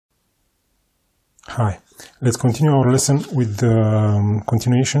Hi, let's continue our lesson with the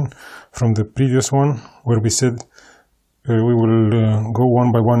continuation from the previous one where we said we will go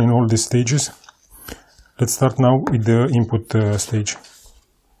one by one in all these stages. Let's start now with the input stage.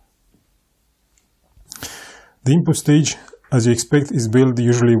 The input stage, as you expect, is built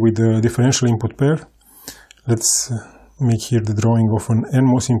usually with a differential input pair. Let's make here the drawing of an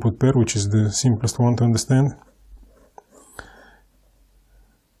NMOS input pair, which is the simplest one to understand.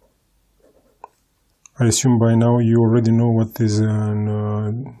 I assume by now you already know what is an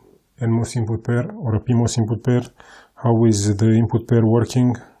NMOS input pair or a PMOS input pair, how is the input pair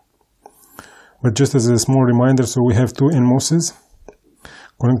working. But just as a small reminder, so we have two NMOSes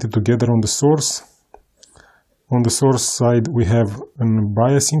connected together on the source. On the source side we have a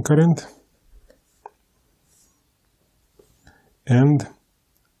biasing current, and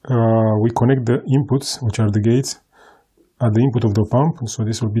we connect the inputs, which are the gates, at the input of the Opamp, so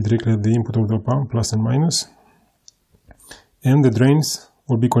this will be directly at the input of the Opamp, plus and minus, and the drains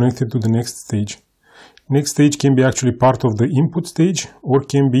will be connected to the next stage. Next stage can be actually part of the input stage or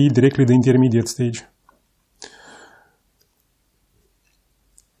can be directly the intermediate stage.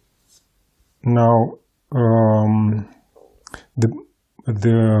 Now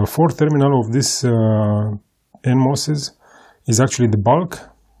the fourth terminal of this NMOSes is actually the bulk.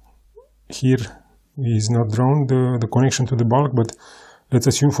 Here is not drawn the connection to the bulk, but let's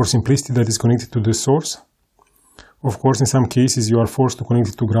assume for simplicity that is connected to the source. Of course, in some cases you are forced to connect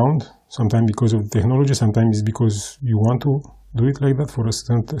it to ground, sometimes because of the technology, sometimes because you want to do it like that for a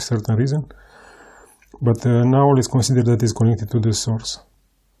certain reason. But now let's consider that it's connected to the source.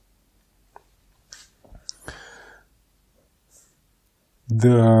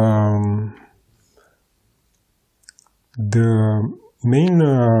 The main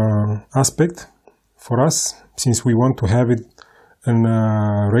aspect for us, since we want to have it an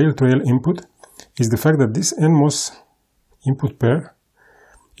rail-to-rail input, is the fact that this NMOS input pair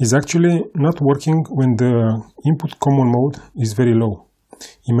is actually not working when the input common mode is very low.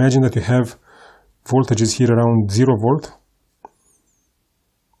 Imagine that you have voltages here around 0 volt,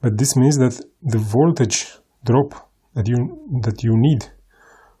 but this means that the voltage drop that you need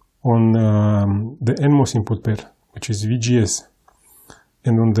on the NMOS input pair, which is VGS,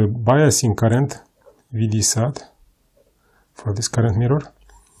 and on the biasing current VD SAT for this current mirror,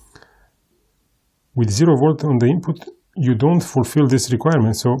 with 0 volt on the input you don't fulfill this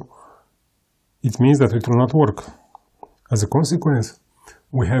requirement, so it means that it will not work. As a consequence,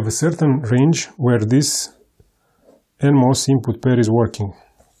 we have a certain range where this NMOS input pair is working.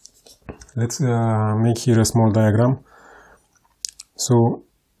 Let's make here a small diagram. So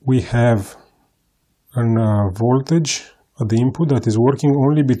we have a voltage at the input that is working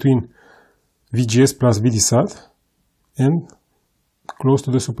only between VGS plus VD SAT and close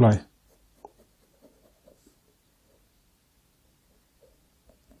to the supply.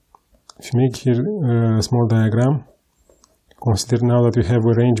 If you make here a small diagram, consider now that we have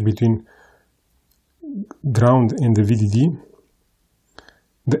a range between ground and the VDD.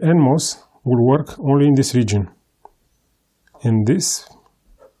 The NMOS will work only in this region, and this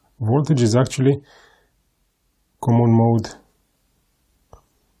voltage is actually common mode.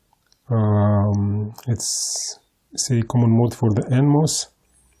 Let's say common mode for the NMOS,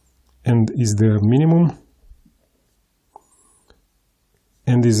 and is the minimum,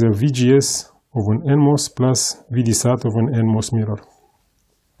 and is a VGS of an NMOS plus VD SAT of an NMOS mirror.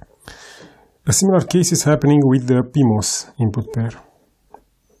 A similar case is happening with the PMOS input pair.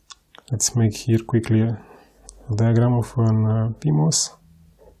 Let's make here quickly a diagram of an PMOS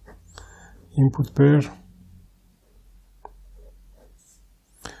input pair.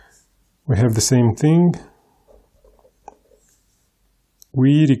 We have the same thing.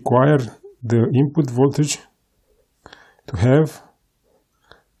 We require the input voltage to have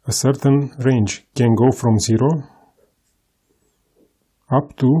a certain range, can go from 0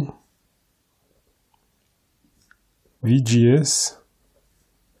 up to VGS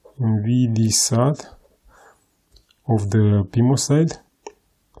and VD SAT of the PMOS side,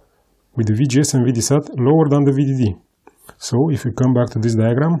 with the VGS and VD SAT lower than the VDD. So if we come back to this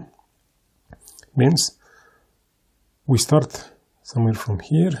diagram, means we start somewhere from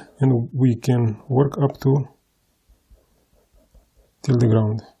here and we can work up to till the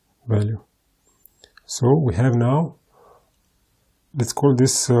ground value. So we have now, let's call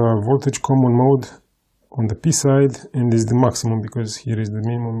this voltage common mode on the P side, and this is the maximum because here is the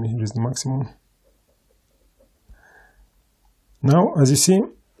minimum, here is the maximum. Now, as you see,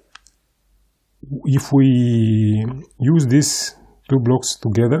 if we use these two blocks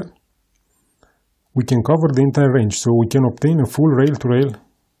together, we can cover the entire range, so we can obtain a full rail-to-rail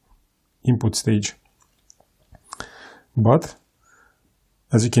input stage. But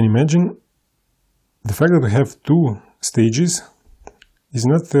as you can imagine, the fact that we have two stages is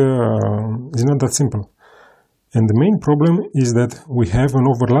not that simple. And the main problem is that we have an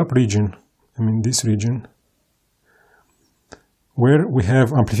overlap region, I mean this region, where we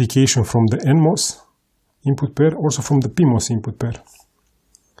have amplification from the NMOS input pair, also from the PMOS input pair.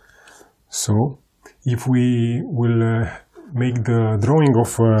 So if we will make the drawing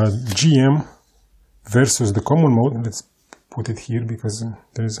of GM versus the common mode, let's put it here because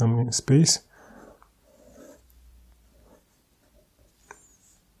there is some space.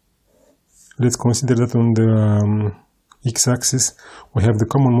 Let's consider that on the x-axis we have the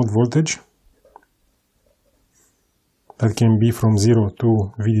common mode voltage that can be from 0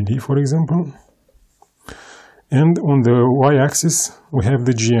 to VDD, for example, and on the y-axis we have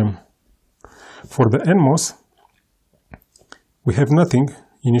the GM. For the NMOS we have nothing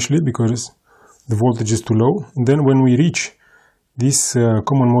initially because the voltage is too low, and then when we reach this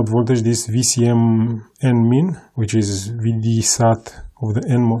common mode voltage, this VCM N min, which is VD SAT of the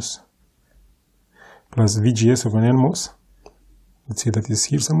NMOS plus VGS of an NMOS, let's say that is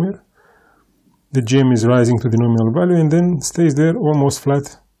here somewhere, the GM is rising to the nominal value and then stays there almost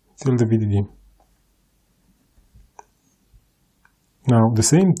flat till the VDD. Now the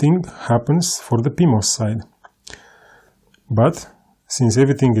same thing happens for the PMOS side, but since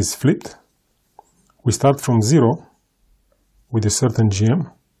everything is flipped, we start from 0 with a certain GM,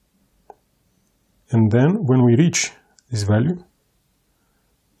 and then when we reach this value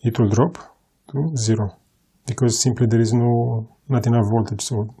it will drop to 0 because simply there is not enough voltage,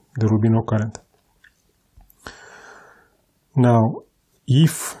 so there will be no current. Now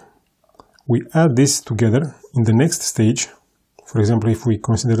if we add this together in the next stage, for example, if we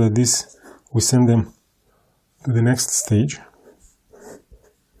consider that this, we send them to the next stage,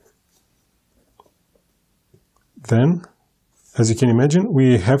 then, as you can imagine,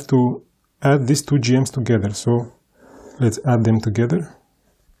 we have to add these two GMs together. So let's add them together.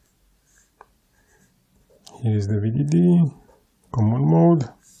 Here is the VDD, common mode,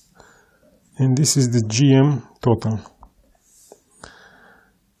 and this is the GM total.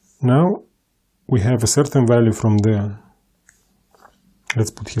 Now we have a certain value from the, let's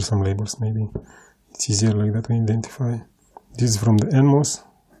put here some labels, maybe it's easier like that to identify. This is from the NMOS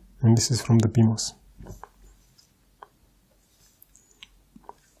and this is from the PMOS.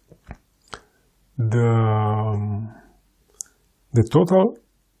 The total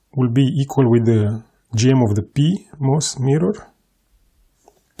will be equal with the GM of the PMOS mirror,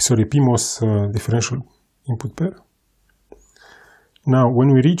 sorry, PMOS differential input pair. Now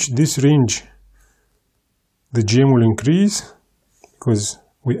when we reach this range, the GM will increase because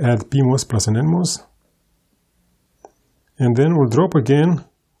we add PMOS plus an NMOS, and then we'll drop again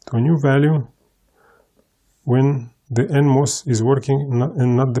to a new value when the NMOS is working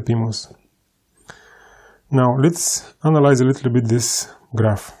and not the PMOS. Now let's analyze a little bit this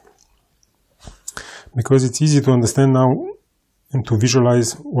graph, because it's easy to understand now and to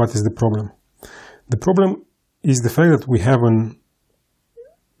visualize what is the problem. The problem is the fact that we have an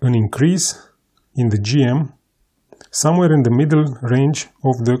increase in the GM somewhere in the middle range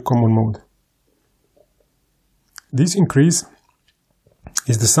of the common mode. This increase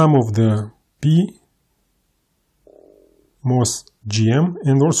is the sum of the PMOS GM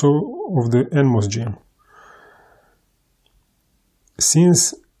and also of the NMOS GM.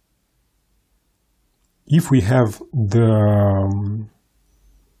 Since if we have the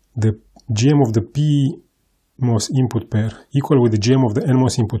GM of the PMOS input pair equal with the GM of the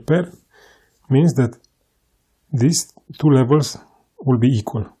NMOS input pair, means that these two levels will be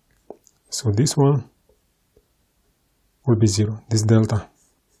equal. So this one will be 0. This delta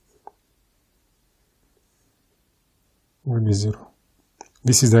will be 0.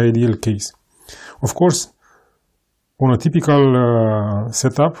 This is the ideal case. Of course, on a typical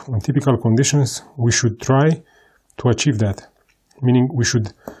setup, on typical conditions, we should try to achieve that. Meaning we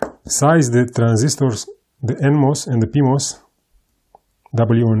should size the transistors, the NMOS and the PMOS,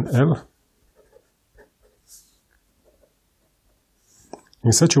 W and L,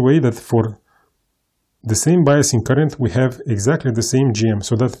 in such a way that for the same biasing current we have exactly the same GM,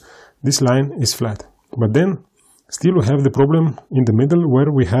 so that this line is flat. But then still we have the problem in the middle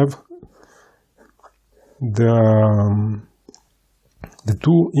where we have the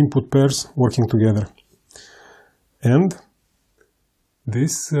two input pairs working together, and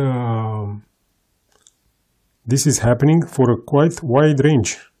this is happening for a quite wide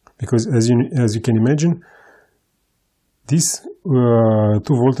range, because as you can imagine, these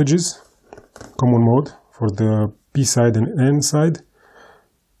two voltages, common mode for the P side and N side,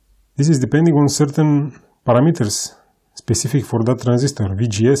 this is depending on certain parameters specific for that transistor,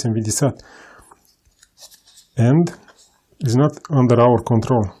 VGS and VDSAT, and is not under our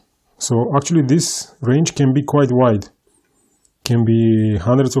control. So actually this range can be quite wide, can be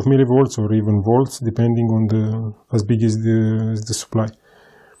hundreds of millivolts or even volts, depending on the as big as the supply.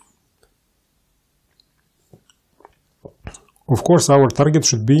 Of course, our target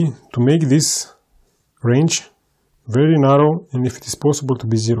should be to make this range very narrow, and if it is possible, to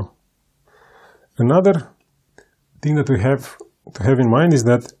be zero. Another thing that we have to have in mind is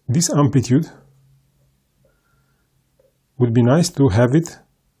that this amplitude would be nice to have it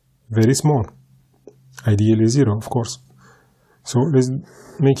very small, ideally zero, of course. So let's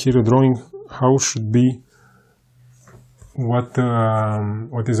make here a drawing how should be what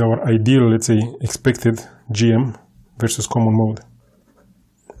is our ideal, let's say, expected GM versus common mode.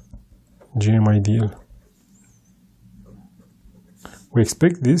 GM ideal. We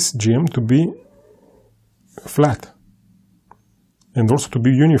expect this GM to be flat and also to be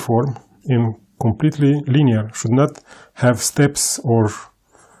uniform and completely linear, should not have steps or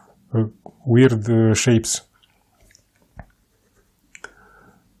weird shapes.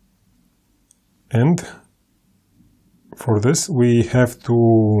 And for this we have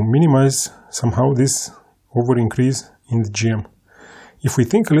to minimize somehow this over increase in the GM. If we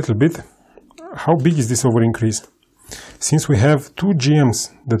think a little bit, how big is this over increase? Since we have two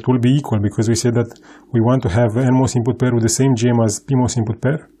GMs that will be equal, because we said that we want to have NMOS input pair with the same GM as PMOS input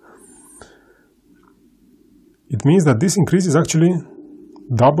pair, it means that this increase is actually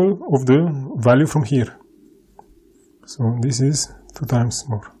double of the value from here. So this is 2 times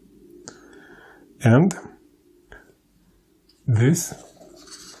more. And this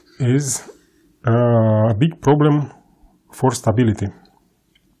is a big problem for stability.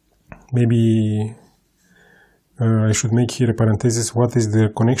 Maybe I should make here a parenthesis. What is the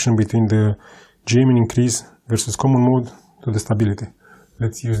connection between the GM increase versus common mode to the stability?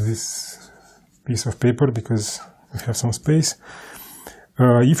 Let's use this piece of paper because we have some space.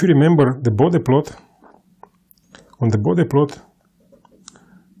 If you remember the bode plot, on the bode plot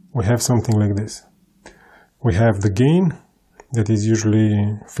we have something like this. We have the gain that is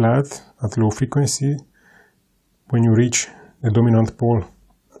usually flat at low frequency when you reach the dominant pole.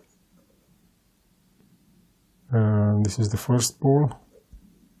 This is the first pole,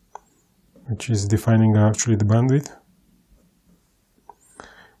 which is defining actually the bandwidth.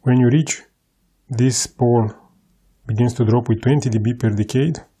 When you reach this pole, begins to drop with 20 dB per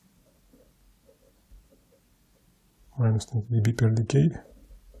decade, minus 20 dB per decade,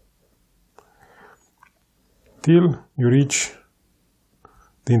 till you reach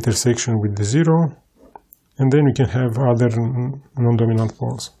the intersection with the zero, and then we can have other non-dominant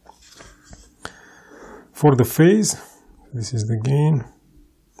poles. For the phase, this is the gain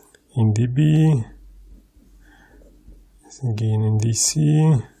in dB, this is the gain in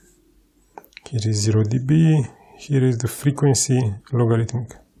DC, here is 0 dB, here is the frequency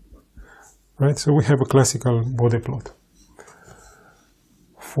logarithmic. Right, so we have a classical bode plot.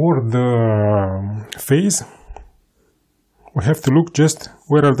 For the phase, we have to look just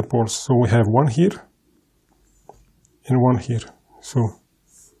where are the poles. So we have one here and one here. So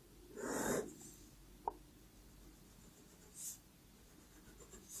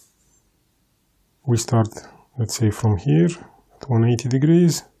we start, let's say, from here at 180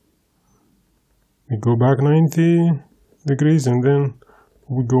 degrees. We go back 90 degrees and then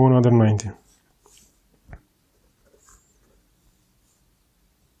we go another 90.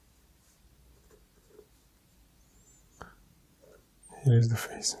 Here is the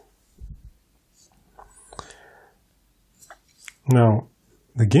phase. Now,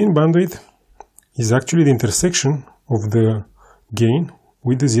 the gain bandwidth is actually the intersection of the gain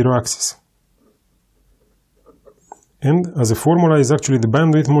with the zero axis. And as a formula is actually the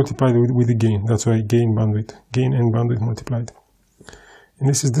bandwidth multiplied with the gain. That's why gain and bandwidth multiplied. And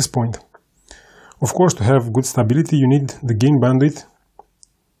this is this point. Of course, to have good stability, you need the gain bandwidth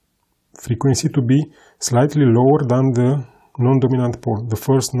frequency to be slightly lower than the non-dominant pole, the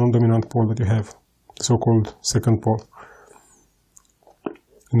first non-dominant pole that you have, the so-called second pole,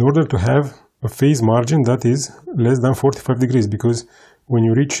 in order to have a phase margin that is less than 45 degrees, because when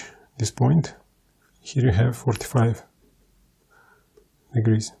you reach this point, here you have 45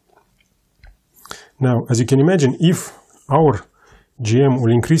 degrees. Now, as you can imagine, if our GM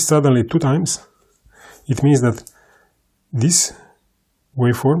will increase suddenly 2 times, it means that this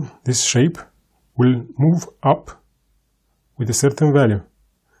waveform, this shape, will move up with a certain value.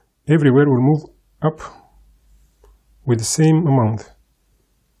 Everywhere will move up with the same amount,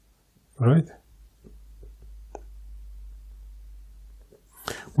 right?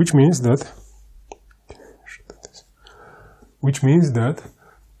 Which means that which means that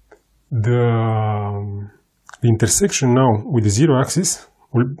the intersection now with the zero axis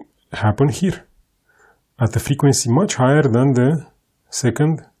will happen here at a frequency much higher than the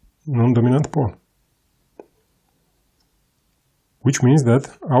second non-dominant pole, which means that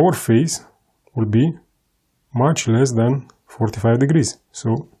our phase will be much less than 45 degrees.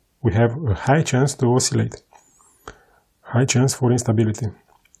 So we have a high chance to oscillate, high chance for instability.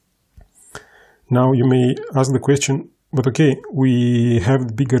 Now you may ask the question, but okay, we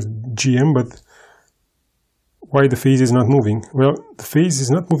have bigger GM, but why the phase is not moving? Well, the phase is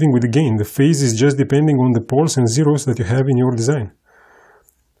not moving with the gain. The phase is just depending on the poles and zeros that you have in your design.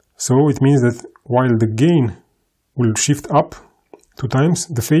 So it means that while the gain will shift up 2 times,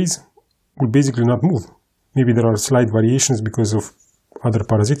 the phase will basically not move. Maybe there are slight variations because of other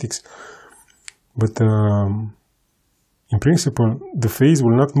parasitics. But in principle, the phase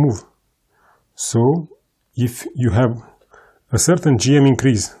will not move. So if you have a certain GM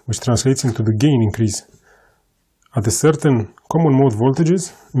increase, which translates into the gain increase, at a certain common mode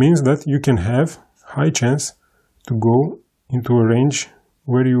voltages, means that you can have high chance to go into a range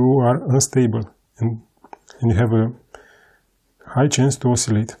where you are unstable and you have a high chance to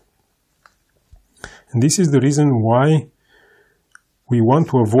oscillate. And this is the reason why we want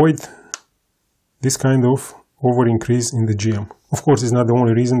to avoid this kind of over increase in the GM. Of course, it's not the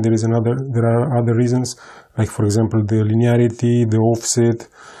only reason. There are other reasons, like for example the linearity, the offset,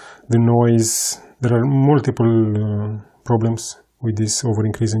 the noise. There are multiple problems with this over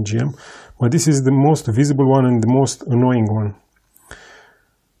increase in GM, but this is the most visible one and the most annoying one.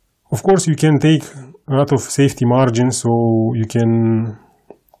 Of course, you can take a lot of safety margins, so you can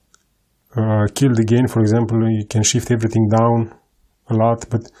kill the gain. For example, you can shift everything down a lot,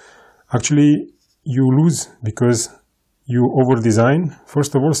 but actually you lose because you over design,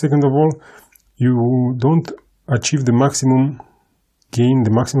 first of all. Second of all, you don't achieve the maximum gain,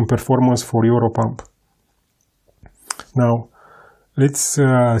 the maximum performance for your op-amp. Now, let's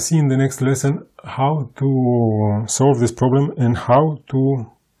see in the next lesson how to solve this problem and how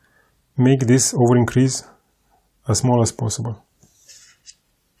to make this over increase as small as possible.